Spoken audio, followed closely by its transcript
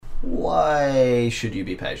Why should you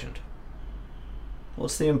be patient?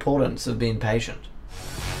 What's the importance of being patient?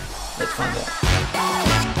 Let's find out.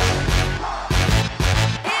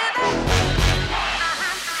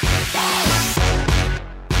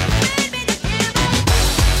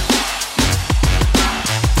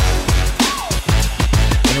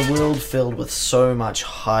 In a world filled with so much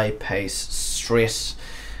high-paced stress,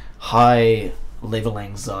 high-level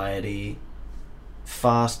anxiety,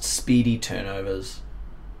 fast, speedy turnovers,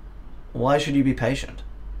 why should you be patient?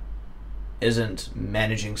 Isn't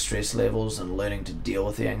managing stress levels and learning to deal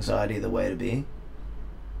with the anxiety the way to be?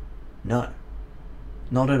 No,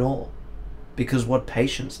 not at all. Because what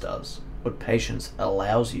patience does, what patience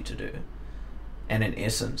allows you to do, and in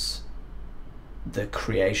essence, the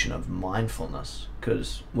creation of mindfulness,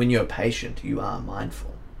 because when you're patient, you are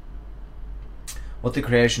mindful. What the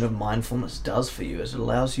creation of mindfulness does for you is it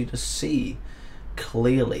allows you to see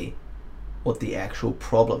clearly what the actual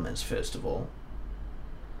problem is, first of all,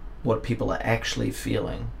 what people are actually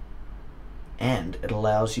feeling, and it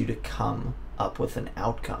allows you to come up with an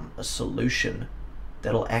outcome, a solution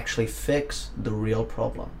that'll actually fix the real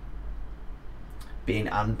problem. Being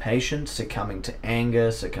impatient, succumbing to anger,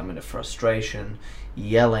 succumbing to frustration,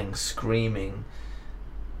 yelling, screaming,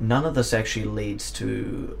 none of this actually leads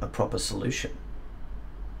to a proper solution.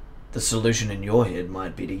 The solution in your head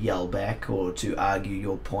might be to yell back, or to argue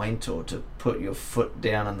your point, or to put your foot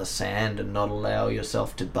down in the sand and not allow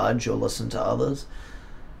yourself to budge or listen to others.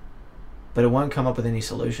 But it won't come up with any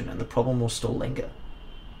solution, and the problem will still linger.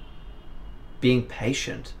 Being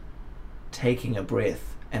patient, taking a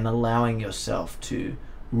breath, and allowing yourself to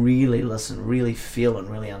really listen, really feel, and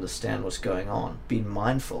really understand what's going on, being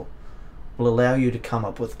mindful, will allow you to come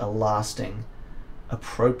up with a lasting,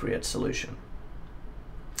 appropriate solution.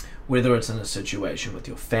 Whether it's in a situation with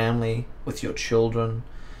your family, with your children,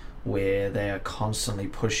 where they are constantly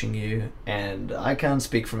pushing you, and I can't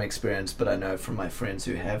speak from experience, but I know from my friends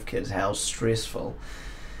who have kids how stressful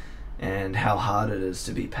and how hard it is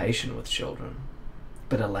to be patient with children.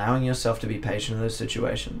 But allowing yourself to be patient in those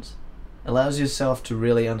situations allows yourself to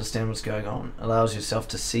really understand what's going on, allows yourself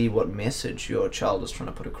to see what message your child is trying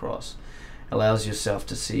to put across, allows yourself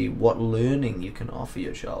to see what learning you can offer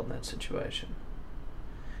your child in that situation.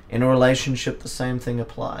 In a relationship, the same thing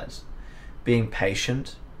applies. Being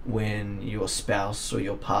patient when your spouse or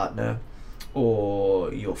your partner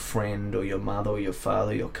or your friend or your mother or your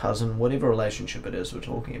father, your cousin, whatever relationship it is we're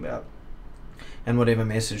talking about, and whatever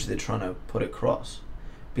message they're trying to put across,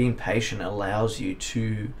 being patient allows you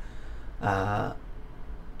to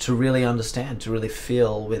really understand, to really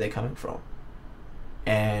feel where they're coming from.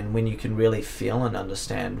 And when you can really feel and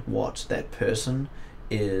understand what that person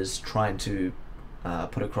is trying to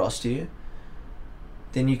put across to you,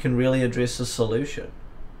 then you can really address a solution.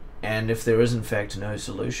 And if there is in fact no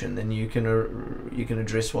solution, then you can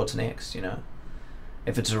address what's next.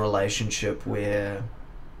 If it's a relationship where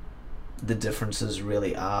the differences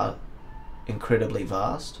really are incredibly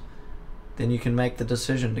vast, then you can make the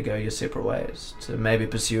decision to go your separate ways, to maybe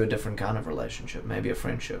pursue a different kind of relationship, maybe a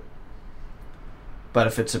friendship. But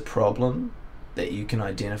if it's a problem that you can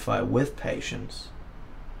identify with patience,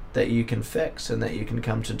 that you can fix and that you can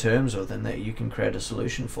come to terms with and that you can create a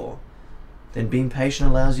solution for, then being patient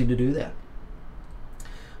allows you to do that.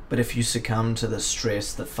 But if you succumb to the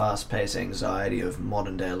stress, the fast-paced anxiety of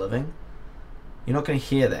modern day living, you're not going to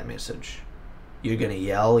hear that message. You're going to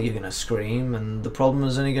yell, you're going to scream, and the problem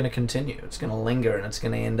is only going to continue. It's going to linger, and it's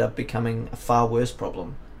going to end up becoming a far worse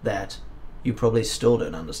problem that you probably still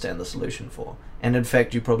don't understand the solution for. And in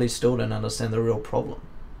fact, you probably still don't understand the real problem.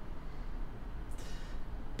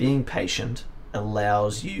 Being patient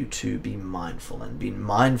allows you to be mindful, and being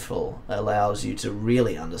mindful allows you to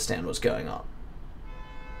really understand what's going on.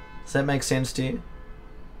 Does that make sense to you?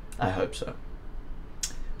 I hope so.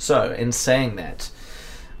 So, in saying that,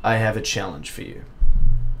 I have a challenge for you.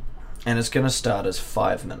 And it's going to start as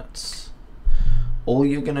 5 minutes. All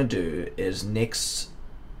you're going to do is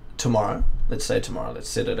tomorrow, let's set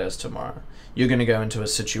it as tomorrow, you're going to go into a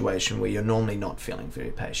situation where you're normally not feeling very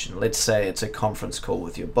patient. Let's say it's a conference call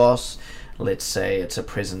with your boss. Let's say it's a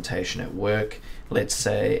presentation at work. Let's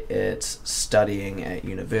say it's studying at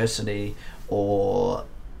university, or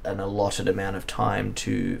an allotted amount of time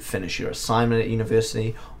to finish your assignment at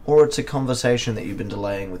university, or it's a conversation that you've been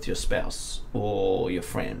delaying with your spouse or your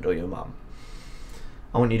friend or your mum.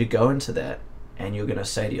 I want you to go into that, and you're going to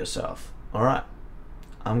say to yourself, all right,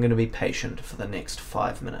 I'm going to be patient for the next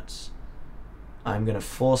 5 minutes. I'm going to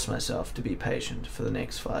force myself to be patient for the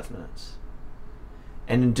next 5 minutes.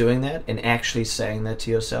 And in doing that, and actually saying that to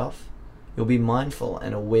yourself, you'll be mindful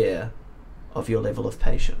and aware of your level of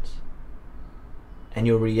patience. And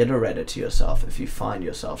you'll reiterate it to yourself if you find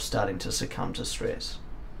yourself starting to succumb to stress.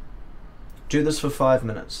 Do this for 5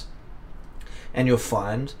 minutes. And you'll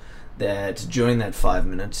find that during that 5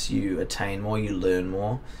 minutes you attain more, you learn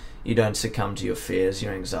more, you don't succumb to your fears,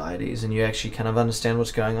 your anxieties, and you actually kind of understand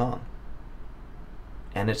what's going on.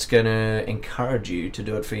 And it's going to encourage you to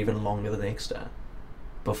do it for even longer the next day.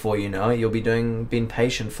 Before you know it, you'll be being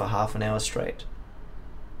patient for half an hour straight.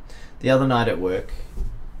 The other night at work,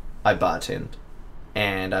 I bartended.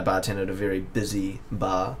 And I bartended at a very busy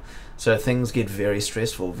bar. So things get very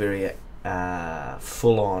stressful, very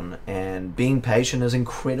full on, and being patient is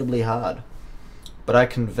incredibly hard. But I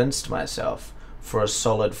convinced myself for a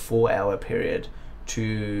solid 4-hour period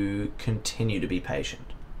to continue to be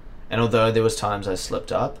patient. And although there was times I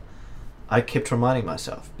slipped up, I kept reminding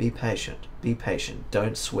myself, be patient,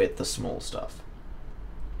 don't sweat the small stuff.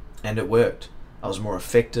 And it worked. I was more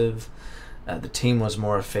effective, the team was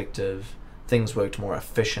more effective, things worked more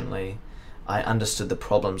efficiently. I understood the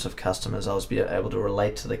problems of customers. I was able to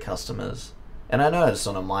relate to the customers. And I know it's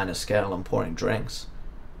on a minor scale, I'm pouring drinks.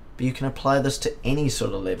 But you can apply this to any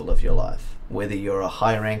sort of level of your life. Whether you're a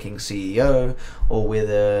high-ranking CEO, or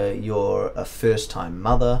whether you're a first-time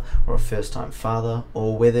mother, or a first-time father,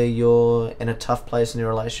 or whether you're in a tough place in your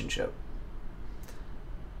relationship.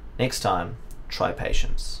 Next time, try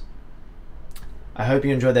patience. I hope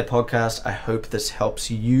you enjoyed that podcast. I hope this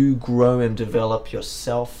helps you grow and develop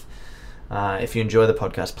yourself. If you enjoy the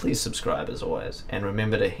podcast, please subscribe as always. And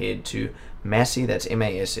remember to head to Massie, that's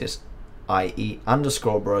MASSIE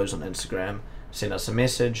 _bros on Instagram. Send us a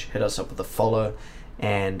message, hit us up with a follow.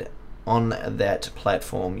 And on that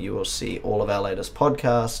platform, you will see all of our latest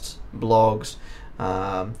podcasts, blogs,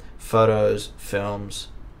 photos, films,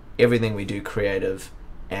 everything we do creative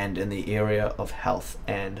and in the area of health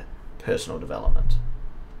and personal development.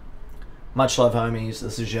 Much love, homies.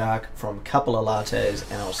 This is Jacques from Couple of Lattes,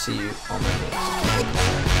 and I'll see you on the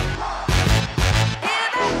next.